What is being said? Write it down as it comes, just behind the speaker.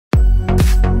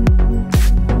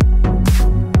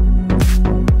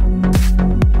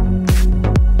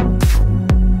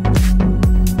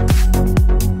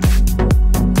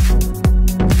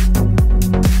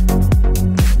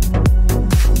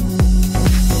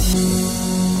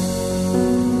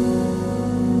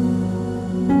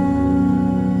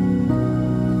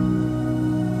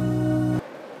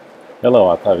Hello,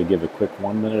 I thought I'd give a quick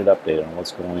 1-minute update on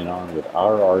what's going on with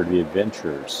our RV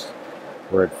adventures.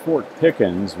 We're at Fort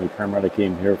Pickens. We primarily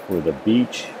came here for the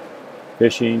beach,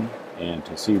 fishing, and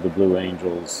to see the Blue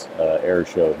Angels air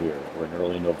show here. We're in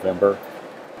early November,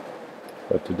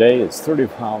 but today it's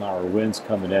 30-mile-an-hour winds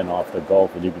coming in off the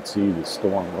Gulf, and you can see the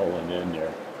storm rolling in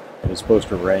there. And it's supposed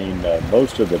to rain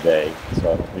most of the day,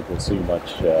 so I don't think we'll see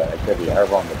much activity.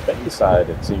 However, on the bay side,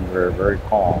 it seemed very, very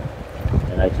calm.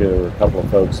 And actually, there were a couple of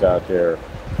folks out there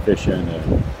fishing,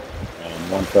 and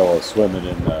one fellow swimming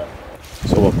in the.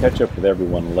 So we'll catch up with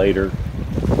everyone later.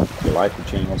 If you like the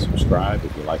channel, subscribe.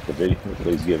 If you like the video,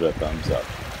 please give it a thumbs up.